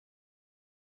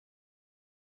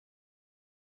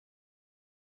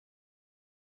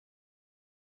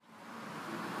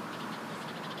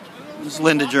It's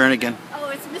Linda Jernigan. Oh,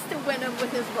 it's Mr. Wenham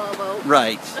with his Volvo.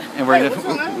 Right. And we're What's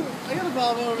wrong? I got a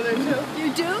Volvo over there too.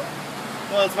 You do?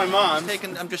 Well, it's my mom's.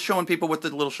 I'm just showing people what the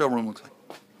little showroom looks like.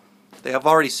 They have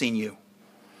already seen you.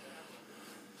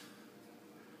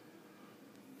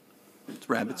 It's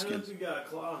rabbit skin.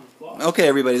 Okay,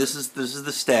 everybody, this is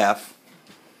the staff.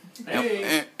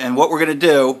 Hey. And what we're gonna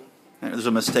do, there's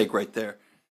a mistake right there.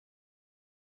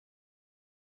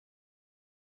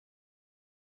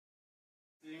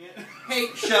 Hey,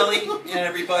 Shelly and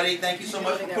everybody, thank you so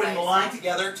much for putting the line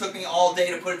together. It took me all day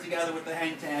to put it together with the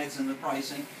hang tags and the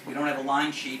pricing. We don't have a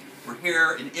line sheet. We're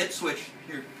here in Ipswich,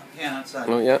 here, pan outside,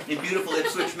 in beautiful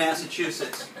Ipswich,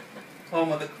 Massachusetts.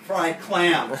 Home of the fried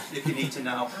clam, if you need to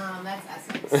know. That's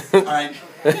Essex. All right.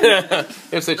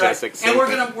 Ipswich, Right. Essex. And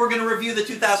we're gonna review the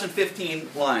 2015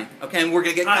 line. Okay, and we're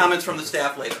gonna get comments from the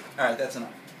staff later. All right, that's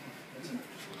enough.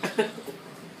 That's enough.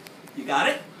 You got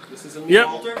it? This is a Yep,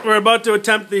 Walter? we're about to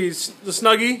attempt the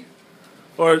Snuggie,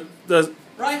 or the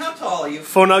Ryan, how tall are you?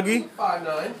 Phonuggie.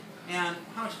 5'9". And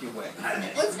how much do you weigh?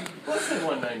 Let's say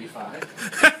 195.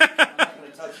 I'm not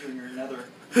gonna touch you in your nether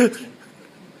region.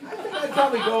 I think I'd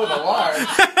probably go with a large.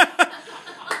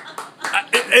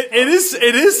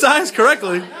 It is sized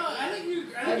correctly.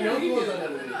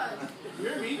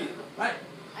 Right.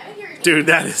 Dude,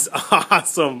 that is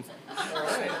awesome.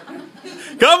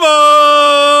 Come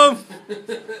on!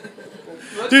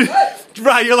 Dude,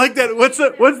 right, you're like that. What's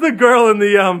the girl in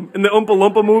the Oompa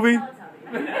Loompa movie?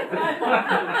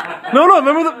 No,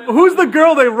 remember who's the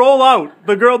girl they roll out?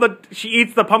 The girl that she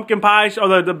eats the pumpkin pie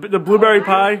or the blueberry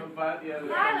pie?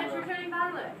 Violet, returning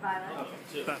Violet.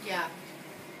 Yeah.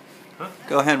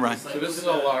 Go ahead, Ryan. So this is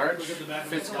a large.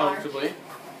 Fits comfortably.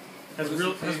 Has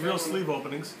real sleeve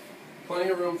openings. Plenty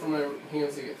of room for my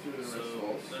hands to get through the wrist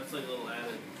holes. That's like a little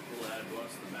added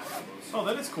box in the back of those. Oh,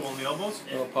 that is cool on the elbows.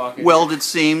 Little pocket. Welded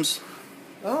seams.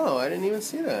 Oh, I didn't even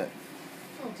see that.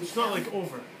 It's not like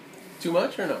over. Too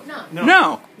much or no?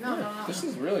 No. No. This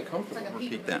is really comfortable. Like a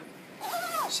Repeat that.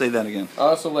 Say that again. I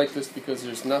also like this because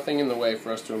there's nothing in the way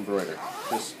for us to embroider.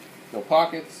 Just no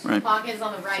pockets. Right. Pockets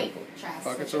on the right Simple. chest.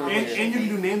 Pockets which over is here. And you can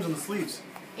do names on the sleeves.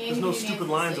 There's no stupid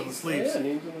lines on the sleeves. Yeah,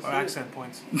 names on the Or sleeve. accent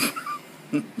points.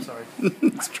 Sorry.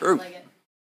 It's true. Like it.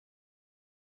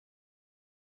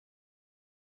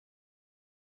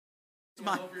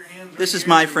 This is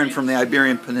my friend from the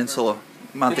Iberian Peninsula,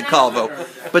 Monte Calvo.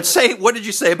 But what did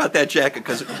you say about that jacket?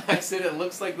 Because I said it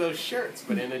looks like those shirts,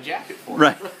 but in a jacket form.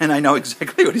 right, and I know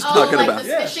exactly what he's talking like about. the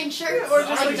fishing shirts? Or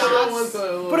just like dogs?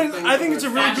 But I think it's a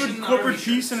really good corporate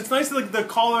piece, and it's nice that like the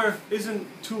collar isn't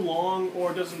too long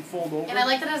or doesn't fold over. And I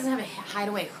like that it doesn't have a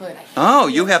hideaway hood. I hate Oh,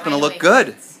 those you happen to look hideaway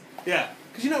good. hoods. Yeah,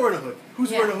 because you're not wearing a hood.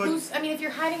 Who's Yeah, wearing a hood? I mean, if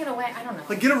you're hiding it away, I don't know.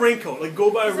 Like, get a raincoat. Like,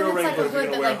 go buy a real It's like a raincoat if you're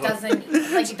hood gonna that wear a like hood.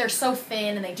 doesn't like they're so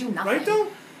thin and they do nothing. Right, though?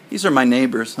 These are my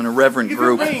neighbors in a reverend If it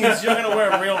group. rains, you're gonna wear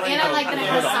a real raincoat. And I like that it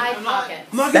has side pockets.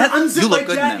 I'm not That- gonna you unzip look my good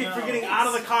in jacket that. for getting out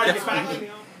of the car to get back to me.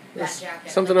 That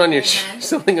jacket. Something like on your men.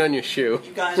 something on your shoe.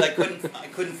 You guys, I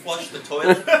couldn't flush the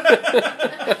toilet.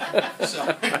 So,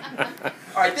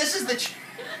 all right, this is the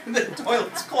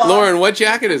toilet's clogged. Lauren, what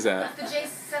jacket is that? That's the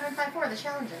J754, the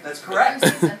Challenger. That's correct. New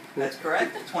season. That's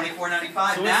correct.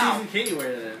 $24.95 So now. what season can you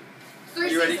wear then? Are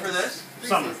you ready for this?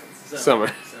 Summer. Summer.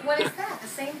 What is that? The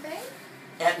same thing?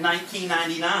 At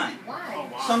 $19.99. Why? Oh,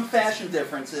 wow. Some fashion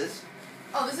differences.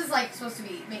 Oh, this is like supposed to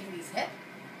be making these hip.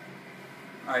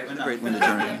 All right, great Linda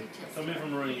Jernigan. Tell me if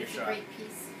I'm ruining your It's a shot. great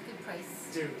piece. Good price.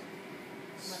 Dude.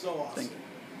 So awesome.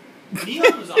 Thank you.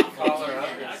 Neon was awful. Collar up.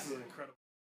 Yeah, This is incredible.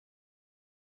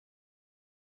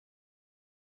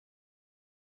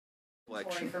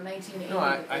 Collection. From 1980. No,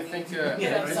 I think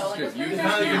Yeah, this so is like, good. let's You put it can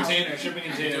down do now. container, shipping You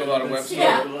container. do a lot of web stuff.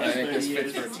 Yeah. I think this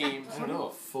fits for teams. I don't know,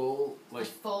 full A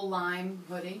full lime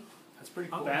hoodie. That's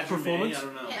pretty How cool. bad you Performance? I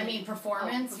don't know. I mean,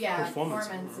 performance, yeah. Performance.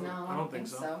 No, I don't think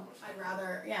so. I'd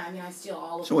rather, yeah, I mean, I steal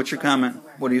all of So what's your comment?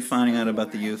 What are you finding out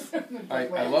about the youth? I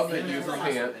love that youth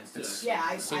pant. It's Yeah,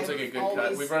 I seems like a good I've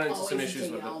cut. We've run into always some issues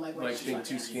taken with all my it, work like being shirts.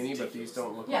 too skinny, but these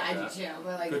don't look Yeah, like I that. do too,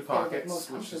 but like Good they're the pockets,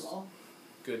 most which is comfortable.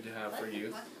 Good to have for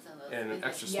youth, and an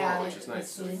extra Yeah, small, which is nice,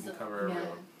 so you it's- can cover yeah.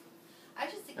 everyone.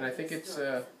 And I think it's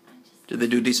Did they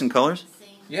do decent colors?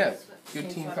 yeah, good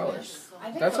team colors. I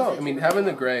think That's those all. are I mean, good. having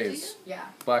the gray is Yeah.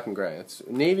 black and gray. It's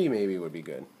navy maybe would be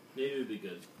good. Maybe it would be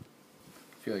good.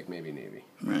 I feel like maybe navy,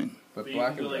 Right. but But you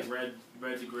black can and go gray. like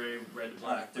red to gray, red to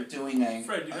black. They're doing a.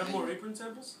 Fred, do you have more apron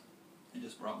samples? I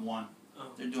just brought one. Oh.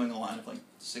 They're doing a line of like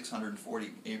 640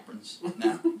 aprons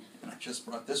now, and I just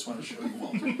brought this one to show you,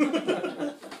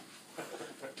 Walter.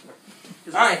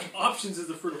 All right. Options is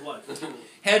the fruit of life.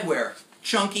 Headwear,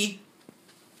 chunky,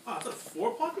 Oh, it's a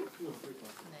 4 pocket? No, 3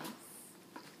 pocket.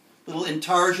 little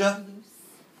intarsia.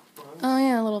 Oh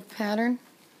yeah, a little pattern.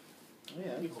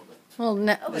 Yeah. Little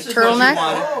This is what you turtleneck.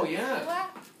 wanted. Oh, yeah.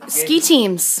 Ski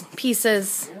teams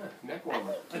pieces. Yeah, neck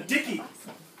warmer. A dickie.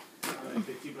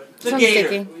 Dickie, but The Some gator.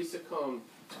 sticky. We used to call them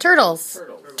Turtles.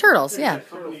 turtles. Turtles, yeah.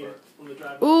 company on the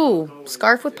drive. Ooh,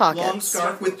 scarf with Long pockets.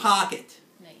 scarf with pocket.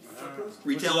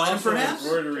 Retail item perhaps?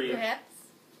 Embroidery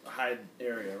hide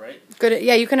area, right? Good.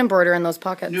 Yeah, you can embroider in those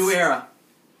pockets. New era.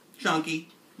 Chunky.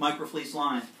 Microfleece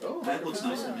line. Oh, That looks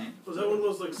nice to me. Was that one of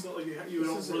those like you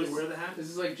don't really wear the hat? This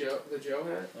is like the Joe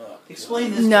hat.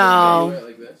 Explain this. You No. wear it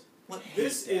like this.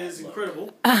 This is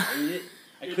incredible. I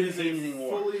It couldn't is say a anything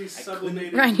more. fully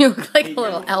sublimated. Ryan, you look like a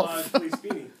little camouflage elf. fleece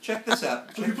beanie. Check this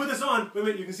out. So if you put this on, wait a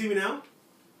minute, you can see me now?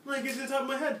 Like it's to the top of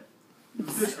my head.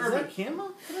 This urban.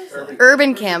 camo?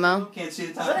 Urban camo. Can't see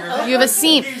the top of your head? You have a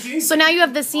seam. So now you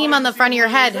have the seam on the front of your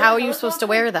head. How are you supposed to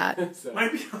wear that?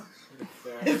 Might be.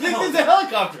 There's a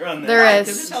helicopter on there. There There's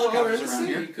is. helicopters in the around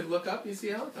city. here. You could look up, you see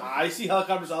helicopters. I see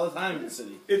helicopters all the time in the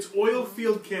city. It's oil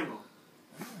field camo.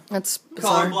 That's Color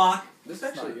bizarre. block. This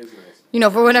actually is nice. You know,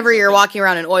 for whenever you're walking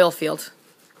around an oil field.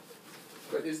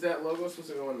 But is that logo supposed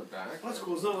to go in the back? That's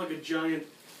cool. It's not like a giant.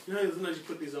 You know how sometimes you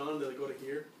put these on, they go to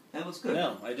here. That looks good.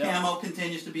 No, I don't. Camo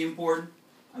continues to be important.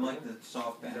 I like the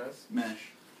soft back It does? mesh.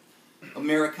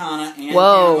 Americana and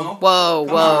Whoa, camo. whoa,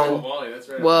 Come whoa. Oh, Wally, that's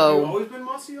right. Have you Whoa. always been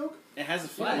mossy oak? It has a Yeah,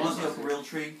 flag. Mossy Oak Real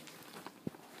Tree.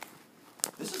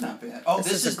 This is not bad. Oh, This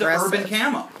this is is the urban aggressive.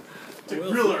 camo. It's like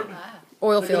Oil real field. urban.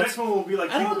 Oil Like the fields. next one will be like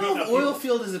I don't people know beating if up oil people.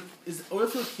 field is oil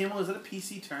field camo. Is that a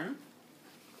PC term?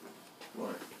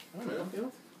 What? I don't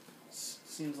know.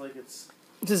 Seems like it's.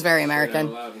 This is very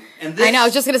American. And this, I know, I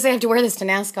was just going to say I have to wear this to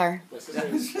NASCAR. My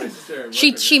sister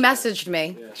She messaged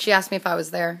me. Yeah. She asked me if I was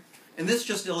there. and this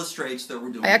just illustrates that we're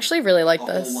doing I actually really like a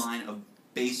this. whole line of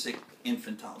basic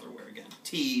infant toddler wear again.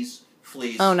 Tees,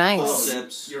 fleece, Oh, nice. full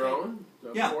zips. Your own?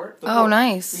 The Yeah. port? the Oh, port.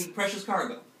 nice. The Precious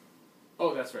Cargo.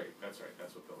 Oh, that's right. That's right.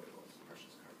 That's what the label is.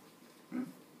 Precious card.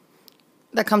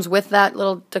 That comes with that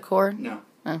little decor. No.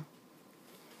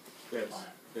 Bibs.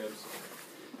 Bibs.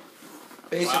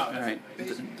 Basic. Wow. All right.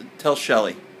 Tell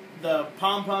Shelly. The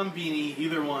pom pom beanie,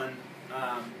 either one.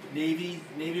 Navy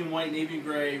and white, navy and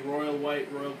gray, royal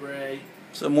white, royal gray.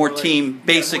 So more Or like- team, yeah,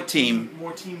 basic more team.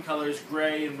 More team colors,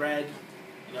 gray and red.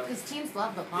 You know, Because teams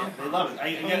love the yeah, they love it.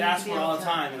 I get asked for it all the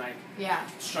time, and I Yeah.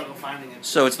 struggle finding it.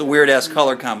 So it's the weird ass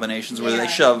color combinations where Yeah. they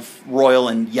shove royal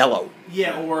and yellow.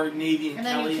 Yeah, or navy and, And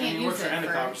then you Kelly. can't I mean, use works for it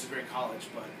Endicott, for- which is a great college,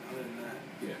 but other than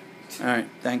that. Yeah. All right.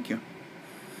 Thank you.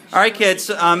 All right, kids.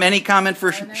 Any comment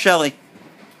for Shelly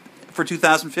for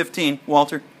 2015?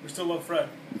 Walter? We still love Fred.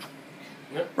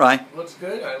 Right. Looks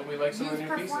good. We like some of the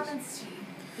new pieces.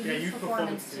 tee. Yeah, youth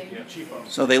performance team. Yeah, cheapo.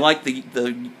 So they like the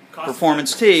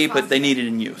performance tee, but they need it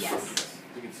in use. Yes.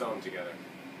 We can sew them together.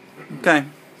 Okay.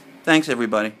 Thanks,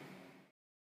 everybody.